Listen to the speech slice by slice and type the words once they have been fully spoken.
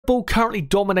Bull currently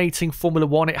dominating Formula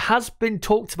One. It has been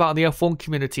talked about in the F1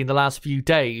 community in the last few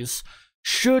days.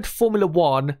 Should Formula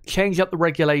One change up the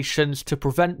regulations to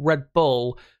prevent Red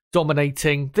Bull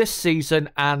dominating this season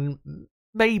and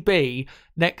maybe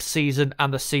next season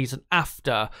and the season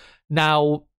after?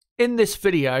 Now, in this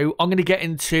video, I'm going to get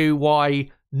into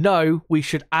why no, we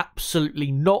should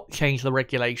absolutely not change the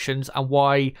regulations and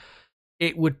why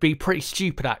it would be pretty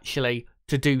stupid actually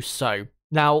to do so.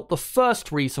 Now, the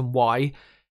first reason why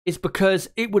is because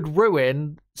it would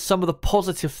ruin some of the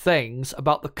positive things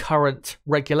about the current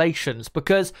regulations.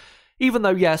 Because even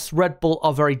though, yes, Red Bull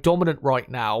are very dominant right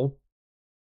now,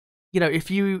 you know,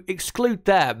 if you exclude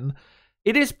them,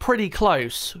 it is pretty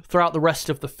close throughout the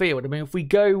rest of the field. I mean, if we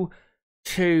go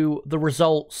to the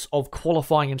results of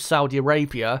qualifying in Saudi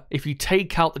Arabia, if you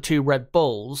take out the two Red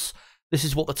Bulls, this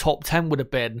is what the top 10 would have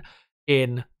been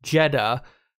in Jeddah.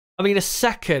 I mean, a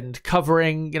second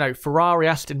covering, you know, Ferrari,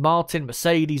 Aston Martin,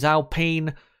 Mercedes,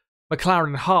 Alpine, McLaren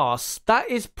and Haas, that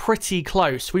is pretty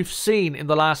close. We've seen in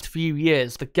the last few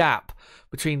years the gap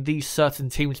between these certain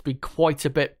teams be quite a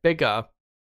bit bigger.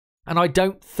 And I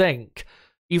don't think,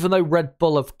 even though Red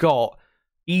Bull have got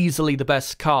easily the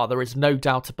best car, there is no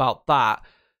doubt about that,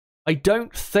 I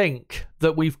don't think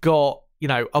that we've got, you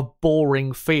know, a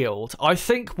boring field. I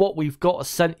think what we've got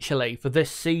essentially for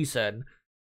this season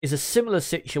is a similar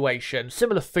situation,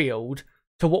 similar field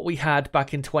to what we had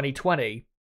back in 2020,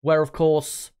 where, of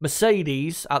course,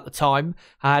 Mercedes at the time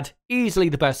had easily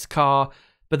the best car,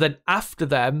 but then after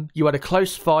them, you had a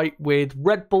close fight with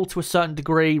Red Bull to a certain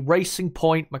degree, Racing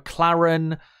Point,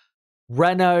 McLaren,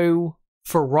 Renault,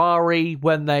 Ferrari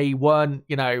when they weren't,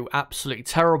 you know, absolutely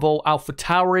terrible.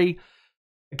 AlphaTauri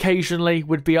occasionally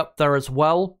would be up there as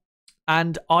well.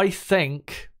 And I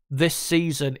think this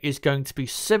season is going to be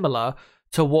similar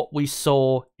to what we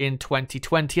saw in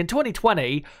 2020. And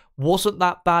 2020 wasn't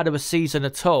that bad of a season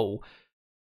at all.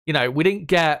 You know, we didn't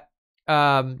get, you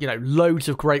know, loads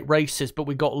of great races, but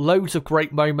we got loads of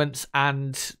great moments.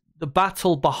 And the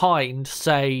battle behind,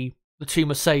 say, the two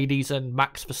Mercedes and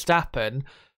Max Verstappen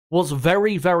was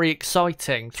very, very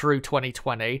exciting through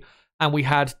 2020. And we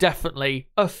had definitely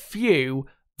a few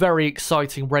very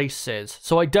exciting races.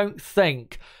 So I don't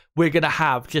think we're going to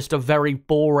have just a very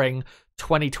boring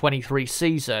 2023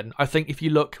 season. I think if you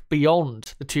look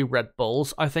beyond the two Red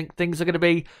Bulls, I think things are going to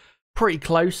be pretty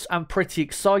close and pretty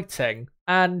exciting.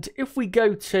 And if we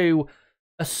go to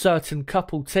a certain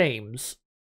couple teams,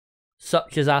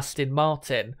 such as Aston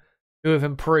Martin, who have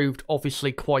improved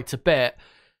obviously quite a bit,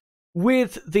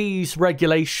 with these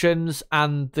regulations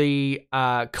and the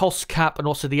cost cap and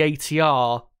also the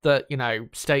ATR that, you know,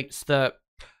 states that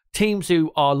teams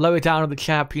who are lower down in the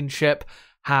championship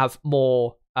have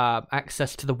more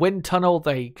access to the wind tunnel.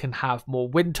 They can have more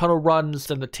wind tunnel runs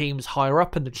than the teams higher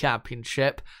up in the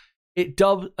championship. It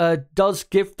does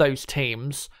give those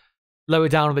teams lower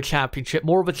down in the championship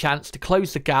more of a chance to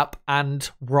close the gap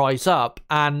and rise up.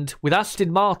 And with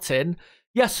Aston Martin,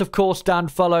 yes, of course, Dan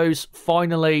Fellows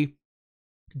finally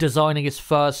designing his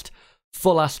first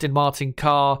full Aston Martin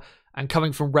car and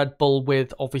coming from Red Bull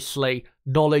with obviously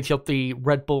knowledge of the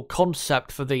Red Bull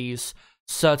concept for these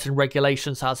certain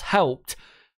regulations has helped.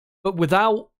 But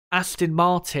without Aston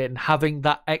Martin having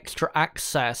that extra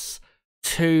access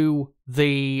to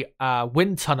the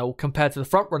wind tunnel compared to the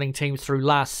front-running teams through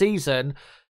last season,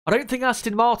 I don't think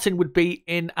Aston Martin would be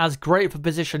in as great of a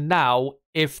position now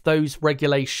if those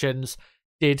regulations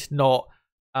did not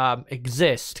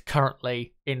exist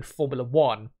currently in Formula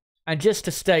One. And just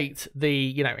to state the,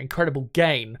 you know, incredible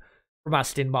gain from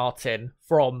Aston Martin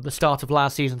from the start of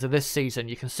last season to this season,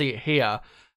 you can see it here.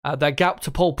 Their gap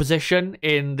to pole position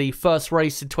in the first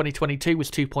race in 2022 was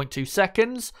 2.2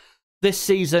 seconds. This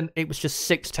season, it was just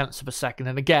 0.6 of a second.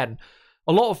 And again,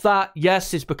 a lot of that,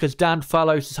 yes, is because Dan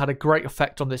Fellows has had a great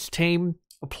effect on this team,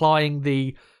 applying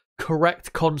the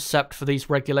correct concept for these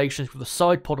regulations with the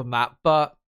side pod and that.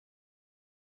 But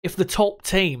if the top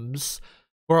teams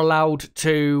were allowed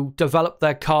to develop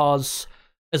their cars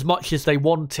as much as they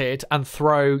wanted and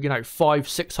throw, you know,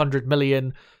 500-600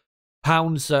 million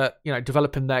pounds at, you know,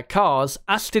 developing their cars,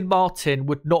 Aston Martin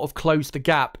would not have closed the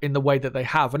gap in the way that they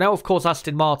have. And now, of course,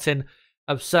 Aston Martin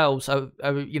themselves,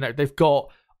 you know, they've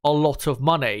got a lot of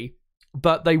money,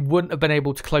 but they wouldn't have been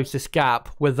able to close this gap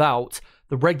without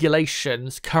the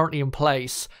regulations currently in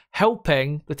place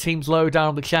helping the teams lower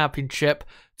down the championship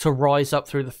to rise up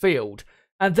through the field.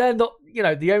 And then, you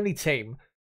know, the only team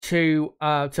to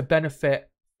benefit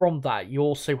from that, you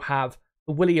also have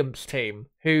the Williams team,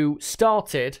 who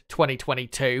started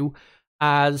 2022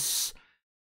 as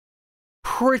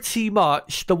pretty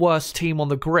much the worst team on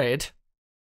the grid.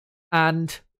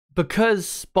 And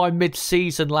because by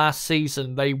mid-season last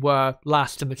season they were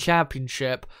last in the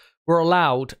championship, were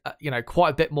allowed, quite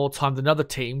a bit more time than other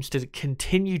teams to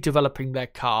continue developing their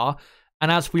car.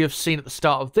 And as we have seen at the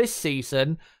start of this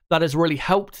season, that has really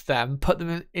helped them, put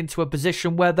them into a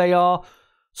position where they are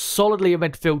solidly a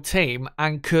midfield team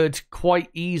and could quite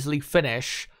easily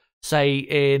finish, say,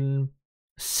 in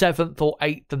 7th or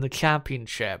 8th in the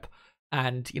championship.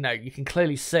 And, you can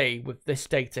clearly see with this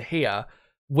data here,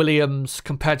 Williams,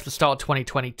 compared to the start of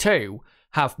 2022,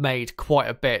 have made quite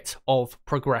a bit of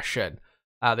progression.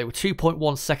 They were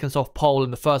 2.1 seconds off pole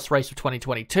in the first race of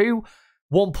 2022,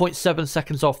 1.7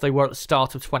 seconds off they were at the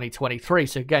start of 2023.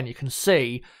 So again, you can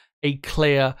see a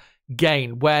clear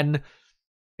gain when,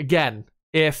 again,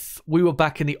 if we were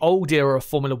back in the old era of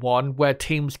Formula One where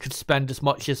teams could spend as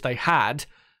much as they had,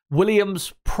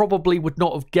 Williams probably would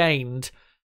not have gained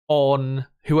on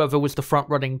whoever was the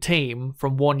front-running team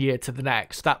from one year to the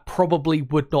next. That probably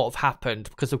would not have happened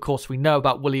because, of course, we know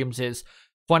about Williams's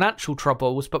financial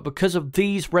troubles, but because of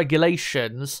these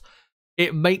regulations,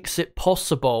 it makes it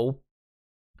possible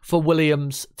for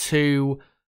Williams to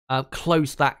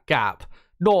close that gap.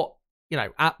 Not,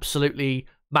 absolutely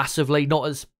massively, not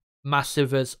as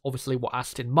massive as obviously what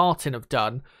Aston Martin have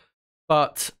done,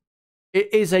 but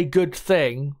it is a good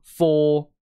thing for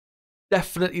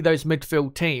definitely those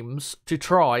midfield teams to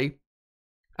try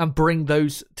and bring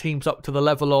those teams up to the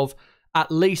level of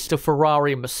at least a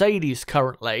Ferrari and Mercedes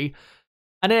currently.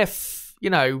 And if,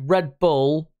 Red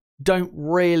Bull don't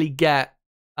really get,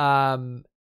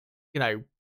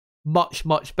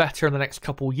 much better in the next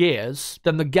couple years,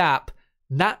 then the gap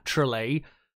naturally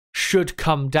should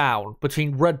come down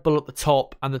between Red Bull at the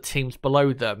top and the teams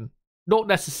below them. Not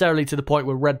necessarily to the point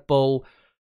where Red Bull,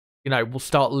 will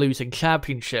start losing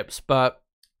championships, but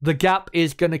the gap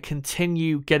is going to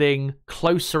continue getting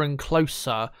closer and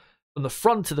closer from the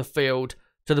front of the field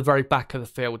to the very back of the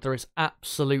field. There is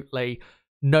absolutely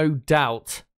no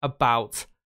doubt about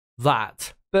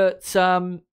that. But,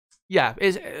 for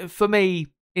me,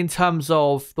 in terms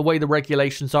of the way the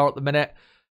regulations are at the minute,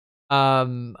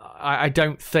 I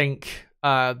don't think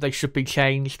they should be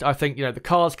changed. I think, the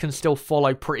cars can still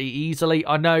follow pretty easily.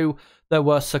 I know there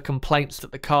were some complaints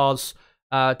that the cars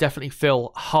definitely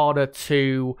feel harder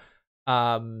to,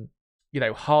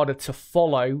 harder to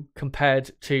follow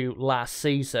compared to last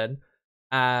season,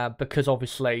 because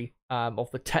obviously of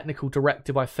the technical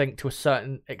directive, I think, to a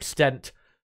certain extent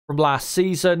from last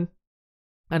season,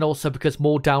 and also because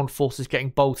more downforce is getting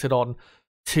bolted on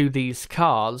to these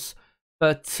cars.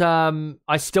 But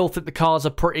I still think the cars are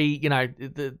pretty,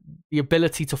 the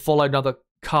ability to follow another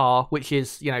car, which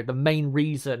is, the main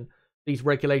reason these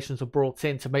regulations were brought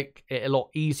in to make it a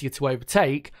lot easier to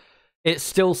overtake, it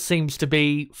still seems to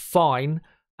be fine.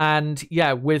 And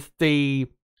yeah, with the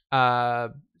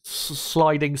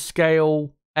sliding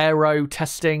scale, aero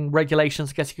testing regulations,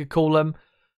 I guess you could call them,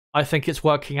 I think it's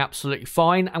working absolutely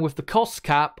fine. And with the cost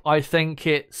cap, I think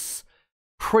it's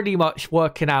pretty much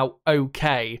working out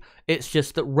okay. It's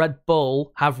just that Red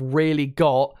Bull have really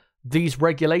got these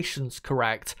regulations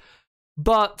correct.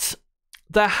 But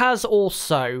there has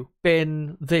also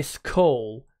been this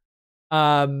call,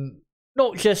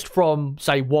 not just from,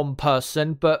 say, one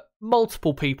person, but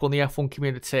multiple people in the F1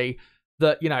 community,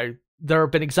 that, there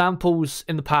have been examples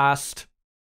in the past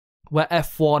where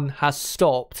F1 has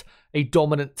stopped a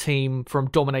dominant team from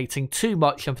dominating too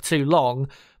much and for too long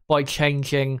by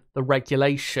changing the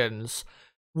regulations,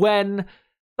 when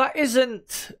that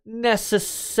isn't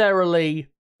necessarily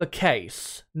the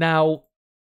case. Now,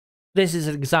 this is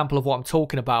an example of what I'm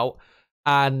talking about,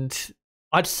 and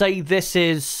I'd say this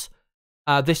is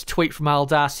this tweet from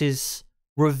Aldas is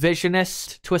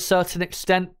revisionist to a certain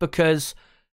extent, because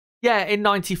yeah, in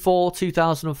 94,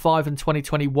 2005 and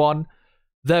 2021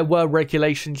 there were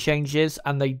regulation changes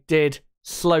and they did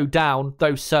slow down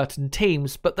those certain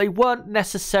teams, but they weren't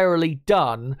necessarily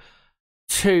done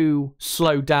to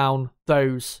slow down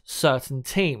those certain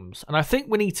teams. And I think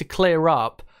we need to clear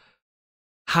up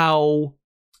how,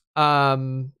 or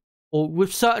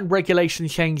with certain regulation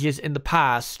changes in the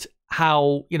past,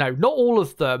 how, not all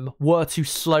of them were to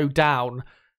slow down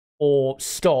or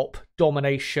stop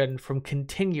domination from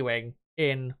continuing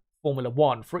in Formula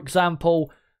One. For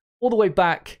example, all the way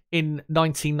back in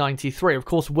 1993, of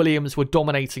course, Williams were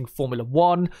dominating Formula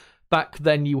One. Back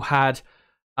then you had,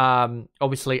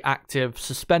 obviously, active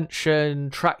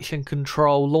suspension, traction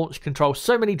control, launch control,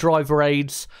 so many driver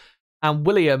aids, and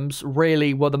Williams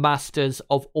really were the masters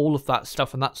of all of that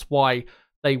stuff, and that's why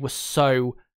they were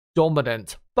so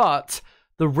dominant. But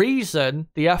the reason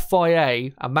the FIA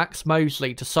and Max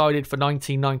Mosley decided for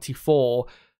 1994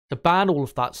 to ban all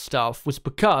of that stuff was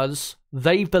because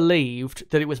they believed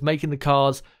that it was making the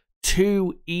cars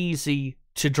too easy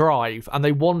to drive, and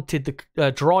they wanted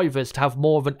the drivers to have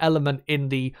more of an element in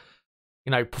the,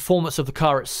 performance of the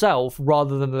car itself,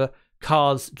 rather than the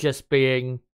cars just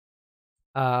being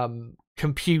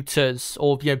computers,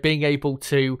 or being able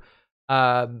to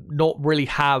not really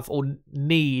have or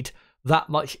need that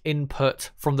much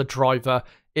input from the driver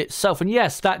itself. And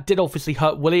yes, that did obviously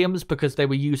hurt Williams, because they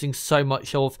were using so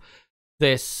much of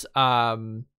this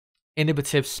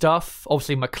innovative stuff.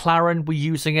 Obviously McLaren were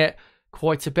using it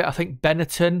quite a bit. I think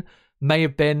Benetton may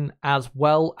have been as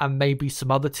well, and maybe some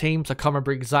other teams. I can't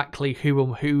remember exactly who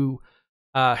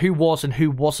was and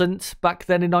who wasn't back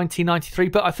then in 1993,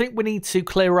 but I think we need to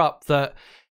clear up that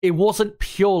it wasn't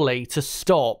purely to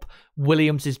stop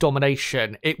Williams'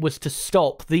 domination. It was to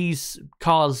stop these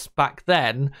cars back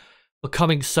then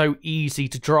becoming so easy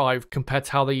to drive compared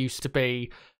to how they used to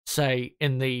be, say,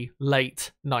 in the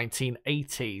late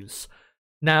 1980s.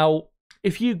 Now,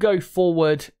 if you go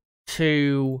forward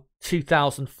to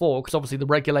 2004, because obviously the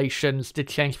regulations did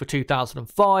change for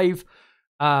 2005,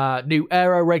 new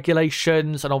aero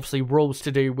regulations, and obviously rules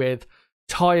to do with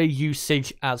tyre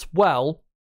usage as well.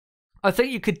 I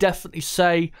think you could definitely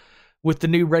say, with the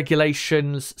new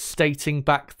regulations stating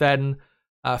back then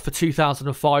for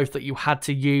 2005 that you had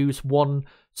to use one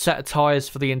set of tyres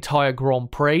for the entire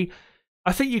Grand Prix,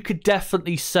 I think you could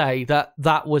definitely say that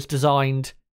that was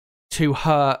designed to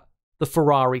hurt the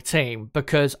Ferrari team,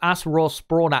 because as Ross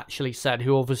Brawn actually said,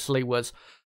 who obviously was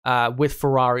with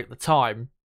Ferrari at the time,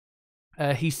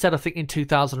 he said, I think in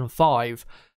 2005,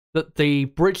 that the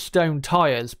Bridgestone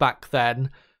tyres back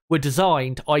then were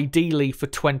designed ideally for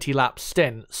 20-lap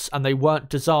stints, and they weren't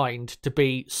designed to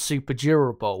be super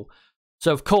durable.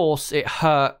 So, of course, it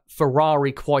hurt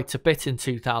Ferrari quite a bit in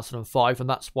 2005, and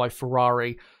that's why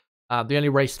Ferrari, the only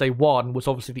race they won was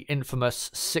obviously the infamous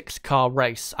 6-car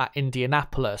race at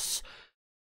Indianapolis.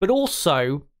 But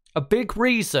also, a big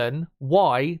reason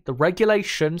why the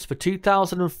regulations for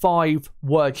 2005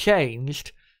 were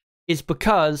changed is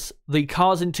because the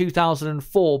cars in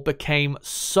 2004 became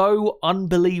so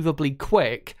unbelievably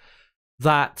quick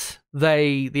that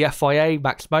the FIA,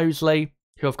 Max Mosley,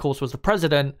 who of course was the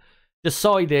president,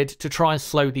 decided to try and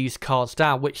slow these cars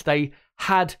down, which they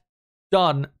had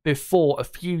done before, a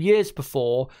few years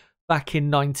before, back in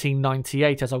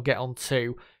 1998, as I'll get on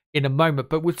to in a moment.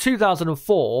 But with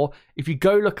 2004, if you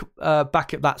go look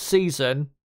back at that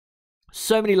season,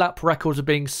 so many lap records are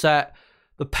being set.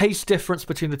 The pace difference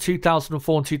between the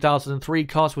 2004 and 2003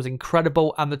 cars was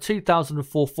incredible, and the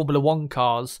 2004 Formula 1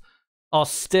 cars are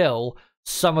still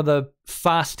some of the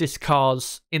fastest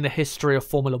cars in the history of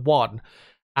Formula 1.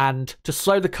 And to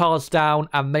slow the cars down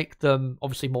and make them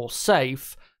obviously more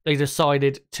safe, they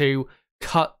decided to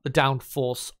cut the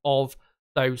downforce of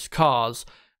those cars.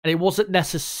 And it wasn't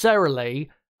necessarily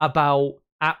about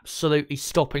absolutely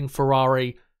stopping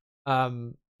Ferrari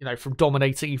from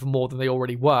dominating even more than they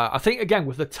already were. I think, again,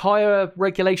 with the tyre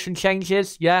regulation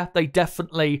changes, yeah, they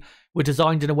definitely were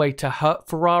designed in a way to hurt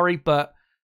Ferrari. But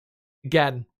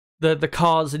again, the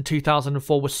cars in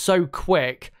 2004 were so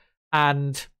quick,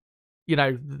 and,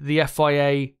 the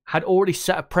FIA had already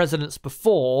set a precedence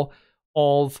before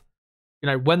of,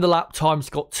 when the lap times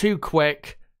got too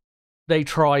quick, they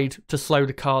tried to slow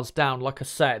the cars down. Like I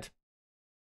said,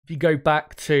 if you go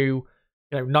back to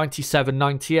 97,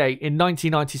 98. In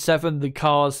 1997, the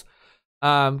cars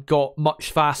got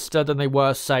much faster than they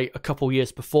were, say, a couple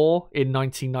years before in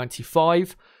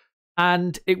 1995.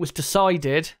 And it was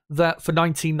decided that for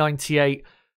 1998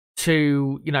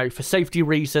 to, for safety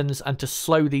reasons and to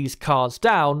slow these cars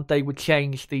down, they would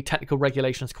change the technical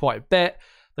regulations quite a bit.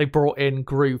 They brought in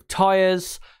grooved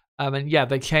tyres.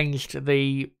 They changed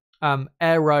the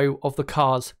aero of the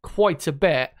cars quite a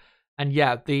bit. And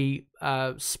yeah, the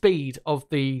speed of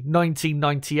the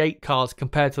 1998 cars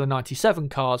compared to the 97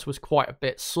 cars was quite a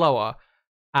bit slower.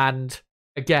 And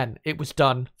again, it was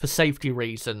done for safety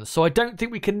reasons. So I don't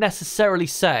think we can necessarily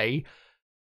say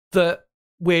that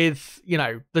with,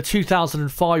 the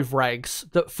 2005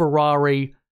 regs, that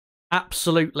Ferrari,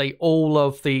 absolutely all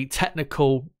of the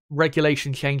technical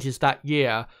regulation changes that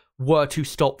year were to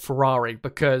stop Ferrari,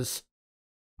 because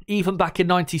even back in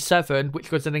 97,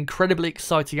 which was an incredibly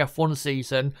exciting F1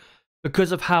 season,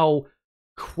 because of how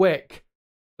quick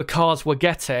the cars were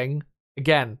getting,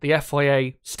 again, the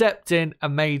FIA stepped in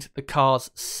and made the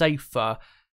cars safer.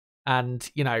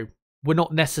 And, we're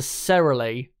not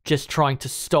necessarily just trying to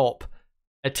stop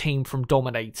a team from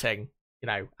dominating,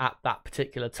 at that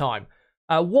particular time.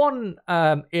 One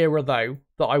era, though,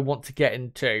 that I want to get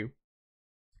into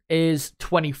is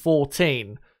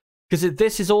 2014. Because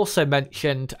this is also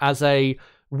mentioned as a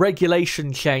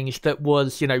regulation change that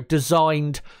was,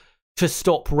 designed to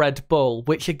stop Red Bull,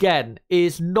 which again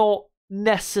is not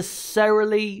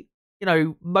necessarily,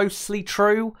 mostly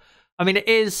true. I mean, it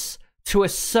is to a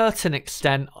certain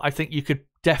extent. I think you could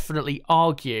definitely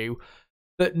argue,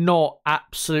 but not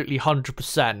absolutely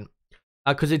 100%.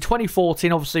 Because in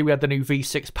 2014, obviously, we had the new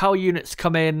V6 power units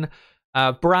come in,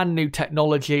 brand new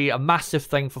technology, a massive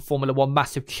thing for Formula One,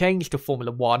 massive change to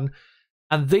Formula One.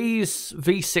 And these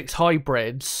V6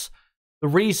 hybrids, the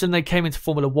reason they came into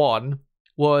Formula One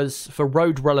was for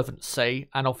road relevancy,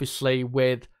 and obviously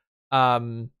with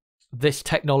this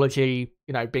technology,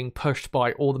 being pushed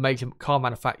by all the major car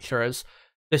manufacturers,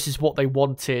 this is what they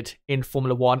wanted in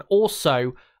Formula One.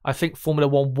 Also, I think Formula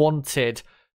One wanted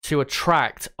to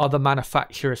attract other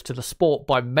manufacturers to the sport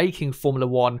by making Formula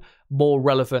One more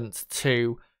relevant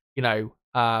to,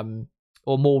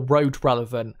 or more road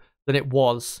relevant than it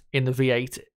was in the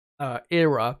V8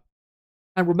 era.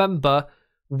 And remember,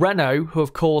 Renault, who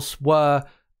of course were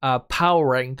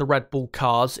powering the Red Bull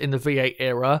cars in the V8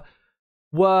 era,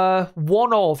 were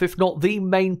one of, if not the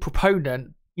main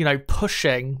proponent,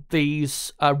 pushing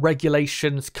these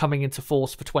regulations coming into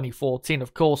force for 2014.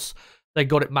 Of course, they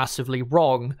got it massively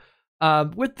wrong.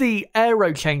 With the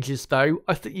aero changes, though,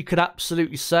 I think you could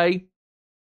absolutely say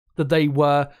that they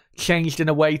were changed in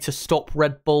a way to stop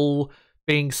Red Bull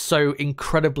being so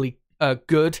incredibly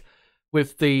good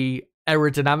with the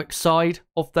aerodynamic side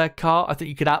of their car. I think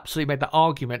you could absolutely make that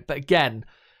argument. But again,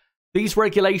 these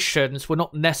regulations were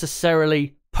not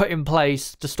necessarily put in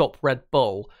place to stop Red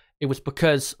Bull. It was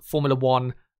because Formula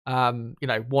One,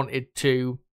 wanted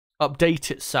to update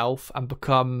itself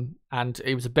and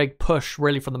it was a big push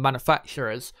really from the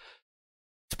manufacturers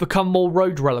to become more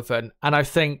road relevant. And I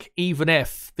think even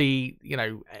if the,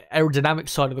 aerodynamic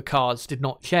side of the cars did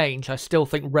not change, I still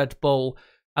think Red Bull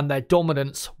and their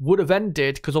dominance would have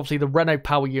ended, because obviously the Renault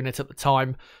power unit at the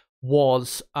time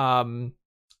was,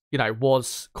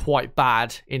 was quite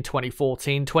bad in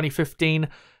 2014, 2015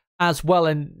 as well,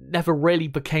 and never really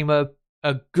became a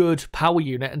good power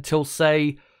unit until,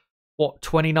 say,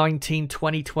 2019,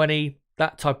 2020,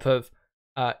 that type of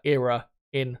era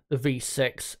in the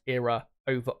V6 era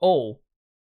overall.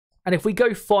 And if we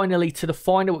go finally to the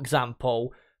final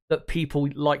example that people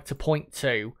like to point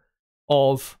to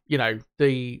of,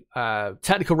 the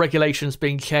technical regulations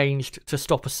being changed to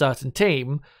stop a certain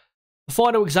team, the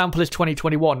final example is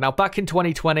 2021. Now, back in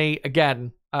 2020,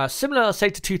 again, similar, say,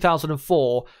 to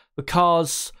 2004, the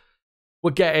cars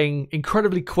were getting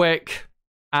incredibly quick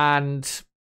and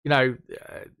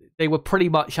they were pretty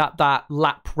much at that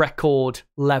lap record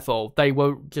level. They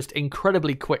were just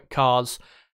incredibly quick cars.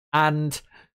 And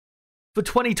for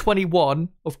 2021,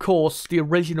 of course, the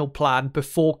original plan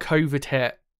before COVID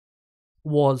hit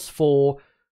was for,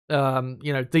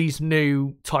 these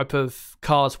new type of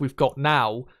cars we've got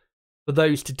now, for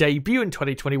those to debut in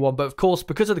 2021. But of course,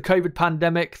 because of the COVID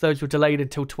pandemic, those were delayed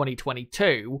until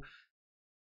 2022.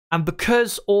 And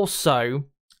because also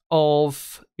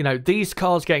of, these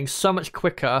cars getting so much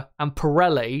quicker, and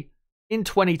Pirelli in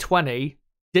 2020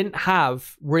 didn't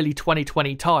have really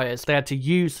 2020 tyres. They had to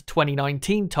use the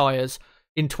 2019 tyres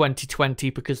in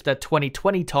 2020 because their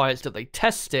 2020 tyres that they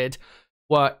tested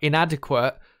were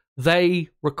inadequate. They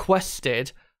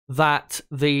requested that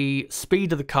the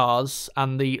speed of the cars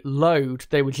and the load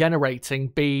they were generating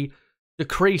be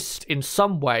decreased in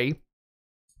some way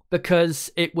because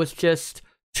it was just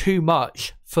too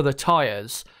much for the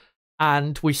tyres.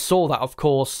 And we saw that, of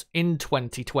course, in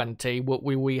 2020.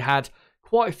 We had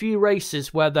quite a few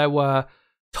races where there were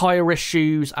tyre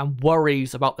issues and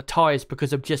worries about the tyres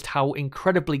because of just how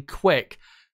incredibly quick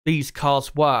these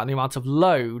cars were and the amount of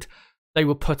load they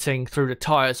were putting through the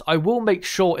tyres. I will make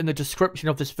sure in the description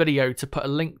of this video to put a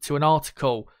link to an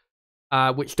article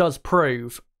which does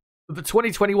prove that the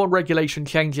 2021 regulation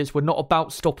changes were not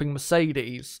about stopping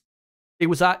Mercedes. It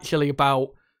was actually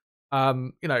about,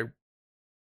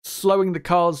 slowing the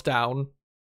cars down,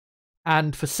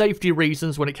 and for safety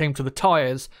reasons when it came to the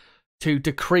tyres, to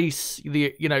decrease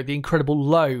the, the incredible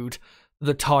load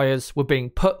the tyres were being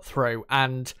put through.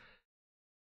 And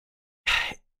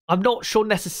I'm not sure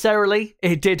necessarily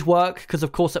it did work, because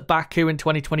of course at Baku in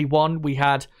 2021 we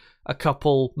had a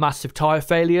couple massive tyre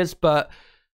failures, but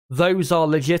those are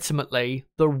legitimately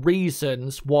the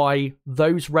reasons why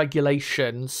those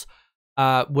regulations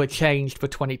were changed for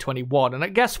 2021. And I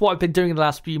guess what I've been doing in the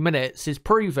last few minutes is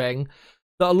proving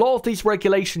that a lot of these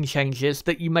regulation changes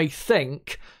that you may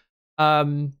think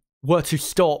were to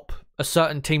stop a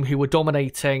certain team who were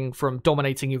dominating from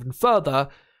dominating even further,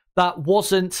 that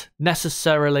wasn't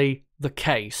necessarily the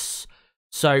case.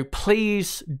 So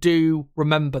please do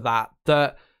remember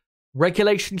that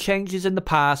regulation changes in the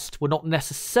past were not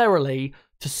necessarily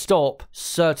to stop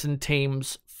certain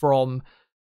teams from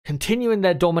continuing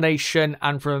their domination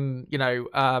and from,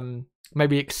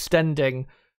 maybe extending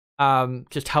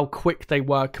just how quick they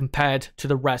were compared to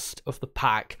the rest of the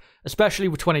pack, especially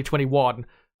with 2021.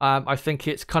 I think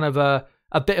it's kind of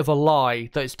a bit of a lie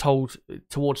that is told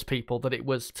towards people that it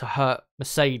was to hurt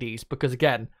Mercedes, because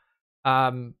again,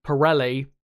 Pirelli,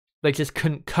 they just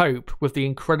couldn't cope with the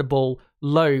incredible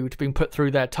load being put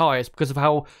through their tyres because of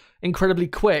how incredibly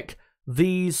quick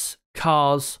these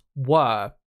cars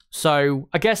were. So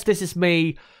I guess this is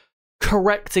me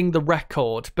correcting the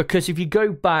record, because if you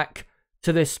go back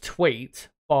to this tweet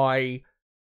by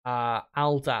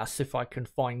Aldas, if I can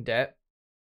find it,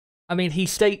 I mean, he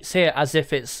states here as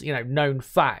if it's, known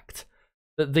fact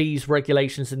that these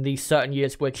regulations in these certain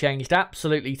years were changed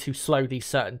absolutely to slow these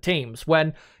certain teams.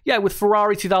 When, yeah, with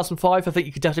Ferrari 2005, I think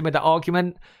you could definitely make that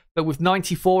argument. But with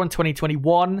 94 and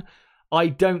 2021, I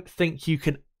don't think you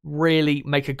can really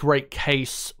make a great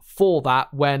case for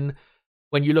that when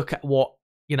you look at what,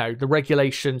 the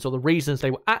regulations or the reasons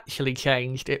they were actually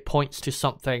changed, it points to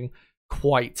something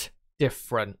quite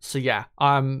different. So yeah,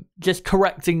 I'm just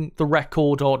correcting the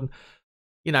record on,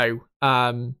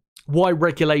 why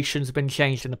regulations have been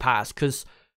changed in the past, because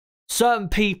certain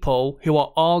people who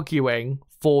are arguing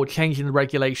for changing the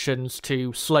regulations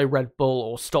to slow Red Bull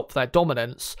or stop their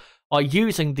dominance are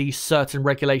using these certain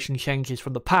regulation changes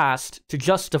from the past to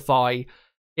justify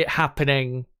it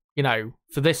happening,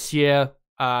 for this year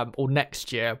or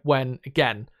next year, when,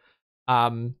 again,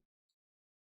 the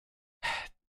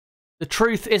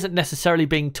truth isn't necessarily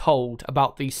being told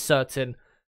about these certain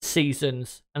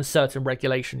seasons and certain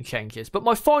regulation changes. But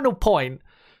my final point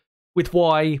with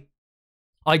why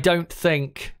I don't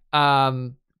think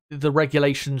the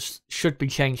regulations should be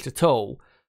changed at all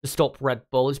to stop Red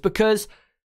Bull is because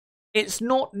it's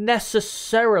not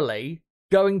necessarily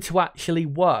going to actually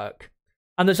work.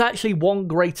 And there's actually one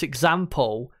great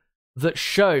example that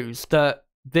shows that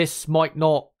this might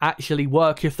not actually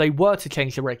work if they were to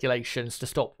change the regulations to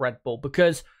stop Red Bull.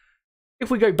 Because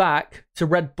if we go back to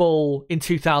Red Bull in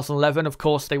 2011, of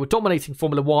course, they were dominating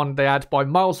Formula One. They had by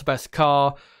miles the best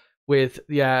car with,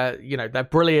 their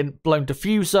brilliant blown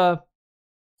diffuser.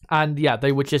 And yeah,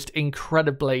 they were just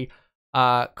incredibly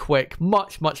quick,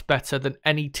 much, much better than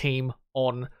any team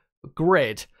on the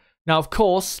grid. Now, of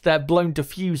course, their blown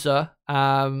diffuser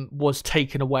was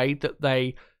taken away, that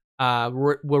they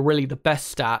were really the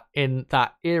best at in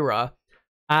that era.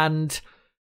 And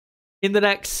in the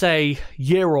next, say,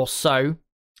 year or so,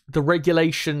 the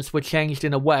regulations were changed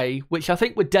in a way which I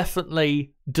think were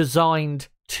definitely designed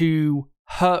to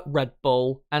hurt Red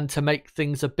Bull and to make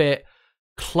things a bit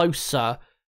closer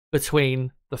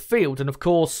between the field. And of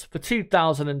course, for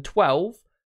 2012,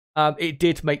 it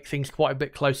did make things quite a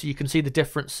bit closer. You can see the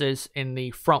differences in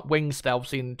the front wings there.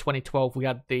 Obviously, in 2012, we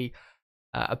had the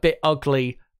a bit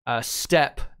ugly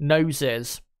step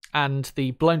noses, and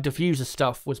the blown diffuser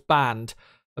stuff was banned,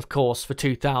 of course, for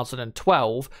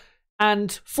 2012.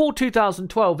 And for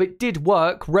 2012, it did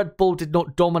work. Red Bull did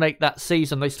not dominate that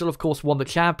season. They still, of course, won the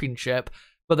championship,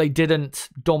 but they didn't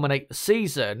dominate the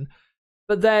season.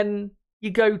 But then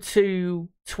you go to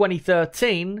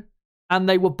 2013, and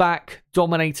they were back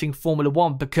dominating Formula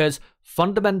One, because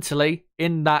fundamentally,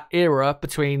 in that era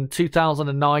between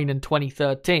 2009 and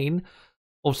 2013,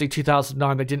 obviously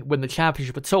 2009, they didn't win the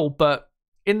championship at all, but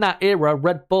in that era,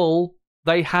 Red Bull,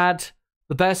 they had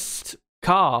the best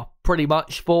car pretty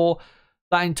much for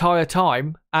that entire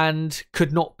time and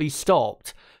could not be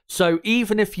stopped. So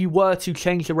even if you were to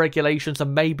change the regulations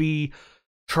and maybe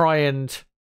try and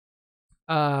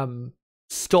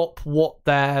stop what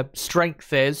their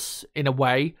strength is in a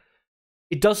way,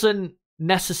 it doesn't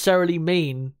necessarily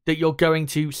mean that you're going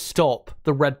to stop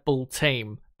the Red Bull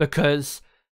team, because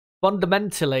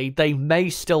fundamentally they may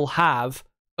still have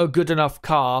a good enough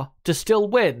car to still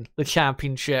win the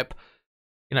championship,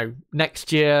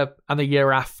 next year and the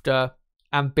year after,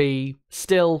 and be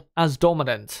still as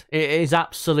dominant. It is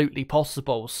absolutely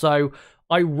possible. So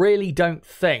I really don't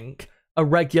think a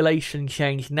regulation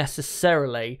change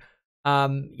necessarily,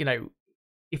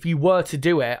 if you were to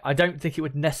do it, I don't think it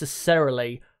would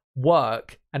necessarily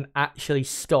work and actually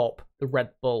stop the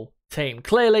Red Bull team.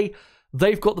 Clearly,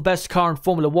 they've got the best car in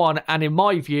Formula One, and in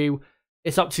my view,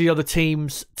 it's up to the other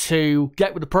teams to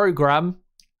get with the program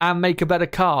and make a better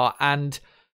car, and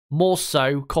more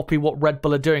so copy what Red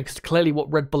Bull are doing, because clearly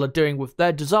what Red Bull are doing with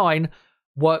their design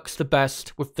works the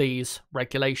best with these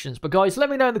regulations. But guys, let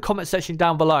me know in the comment section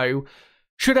down below,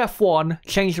 should F1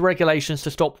 change the regulations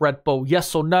to stop Red Bull?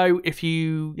 Yes or no? If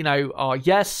you, are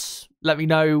yes, let me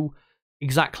know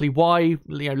exactly why.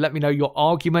 Let me know your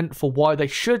argument for why they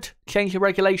should change the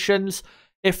regulations.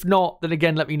 If not, then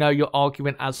again, let me know your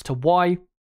argument as to why.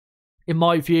 In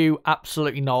my view,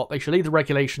 absolutely not. They should leave the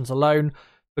regulations alone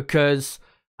because,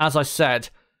 as I said,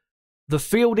 the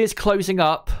field is closing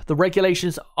up. The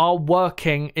regulations are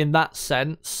working in that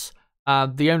sense.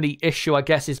 The only issue, I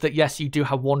guess, is that, yes, you do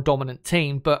have one dominant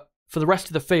team, but for the rest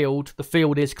of the field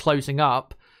is closing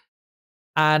up.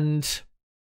 And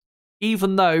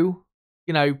even though,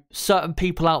 certain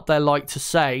people out there like to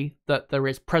say that there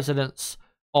is precedence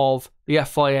of the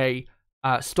FIA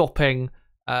stopping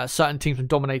certain teams from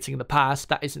dominating in the past,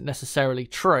 that isn't necessarily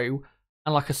true.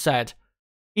 And like I said,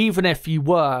 even if you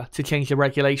were to change the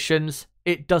regulations,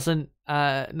 it doesn't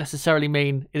necessarily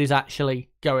mean it is actually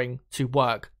going to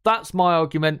work. That's my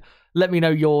argument. Let me know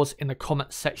yours in the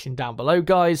comments section down below,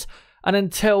 guys. And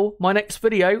until my next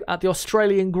video at the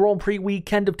Australian Grand Prix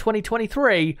weekend of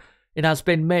 2023, it has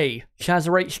been me, Chazza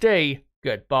HD.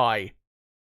 Goodbye.